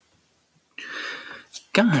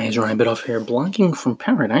Guys, Ryan Bidoff here, blogging from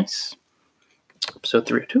paradise. Episode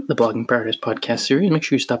 302 of the Blogging Paradise podcast series. Make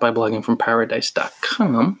sure you stop by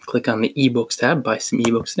bloggingfromparadise.com. Click on the ebooks tab, buy some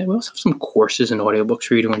ebooks today. We also have some courses and audiobooks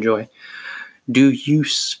for you to enjoy. Do you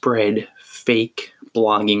spread fake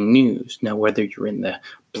blogging news? Now, whether you're in the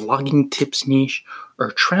blogging tips niche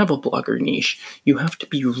or travel blogger niche, you have to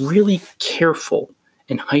be really careful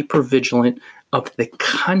and hyper vigilant of the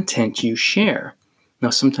content you share. Now,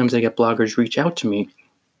 sometimes I get bloggers reach out to me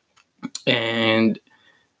and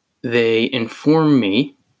they inform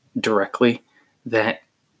me directly that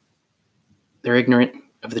they're ignorant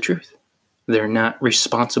of the truth. They're not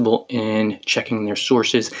responsible in checking their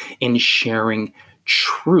sources and sharing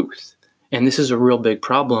truth. And this is a real big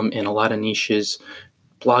problem in a lot of niches.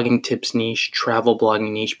 Blogging tips niche, travel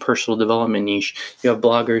blogging niche, personal development niche. You have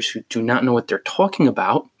bloggers who do not know what they're talking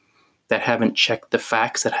about, that haven't checked the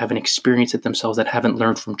facts, that haven't experienced it themselves, that haven't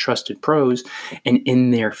learned from trusted pros. And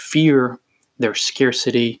in their fear, their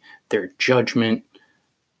scarcity, their judgment,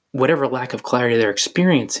 whatever lack of clarity they're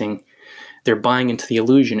experiencing, they're buying into the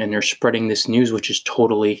illusion and they're spreading this news, which is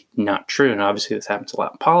totally not true. And obviously this happens a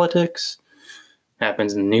lot in politics,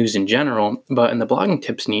 happens in the news in general, but in the blogging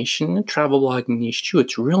tips niche and the travel blogging niche too,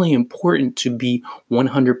 it's really important to be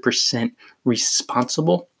 100%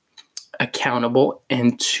 responsible, accountable,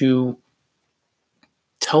 and to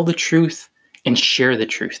tell the truth and share the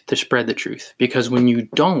truth, to spread the truth. Because when you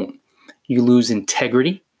don't, you lose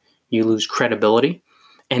integrity, you lose credibility,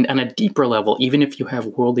 and on a deeper level, even if you have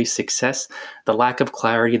worldly success, the lack of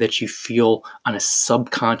clarity that you feel on a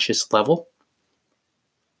subconscious level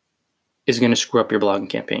is going to screw up your blogging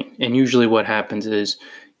campaign. And usually what happens is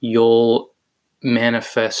you'll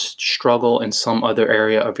manifest struggle in some other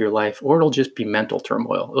area of your life, or it'll just be mental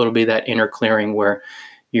turmoil. It'll be that inner clearing where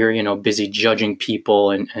you're, busy judging people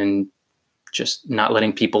and just not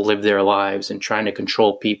letting people live their lives and trying to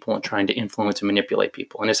control people and trying to influence and manipulate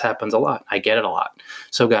people. And this happens a lot. I get it a lot.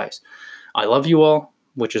 So guys, I love you all,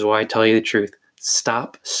 which is why I tell you the truth.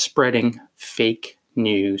 Stop spreading fake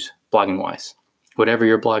news blogging-wise, whatever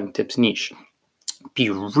your blogging tips niche. Be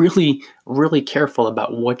really, really careful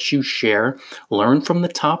about what you share. Learn from the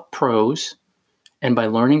top pros, and by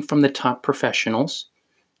learning from the top professionals,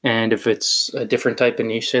 and if it's a different type of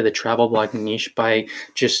niche, say the travel blogging niche, by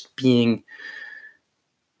just being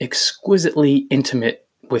exquisitely intimate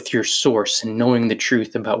with your source and knowing the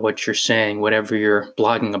truth about what you're saying, whatever you're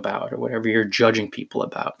blogging about or whatever you're judging people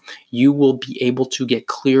about, you will be able to get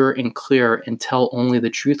clearer and clearer and tell only the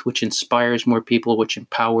truth, which inspires more people, which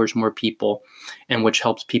empowers more people, and which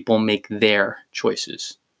helps people make their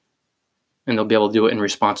choices. And they'll be able to do it in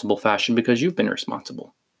responsible fashion because you've been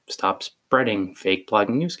responsible. Stop spreading fake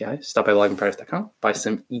blogging news, guys. Stop by bloggingparadise.com. Buy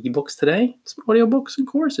some ebooks today, some audiobooks and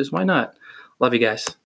courses. Why not? Love you guys.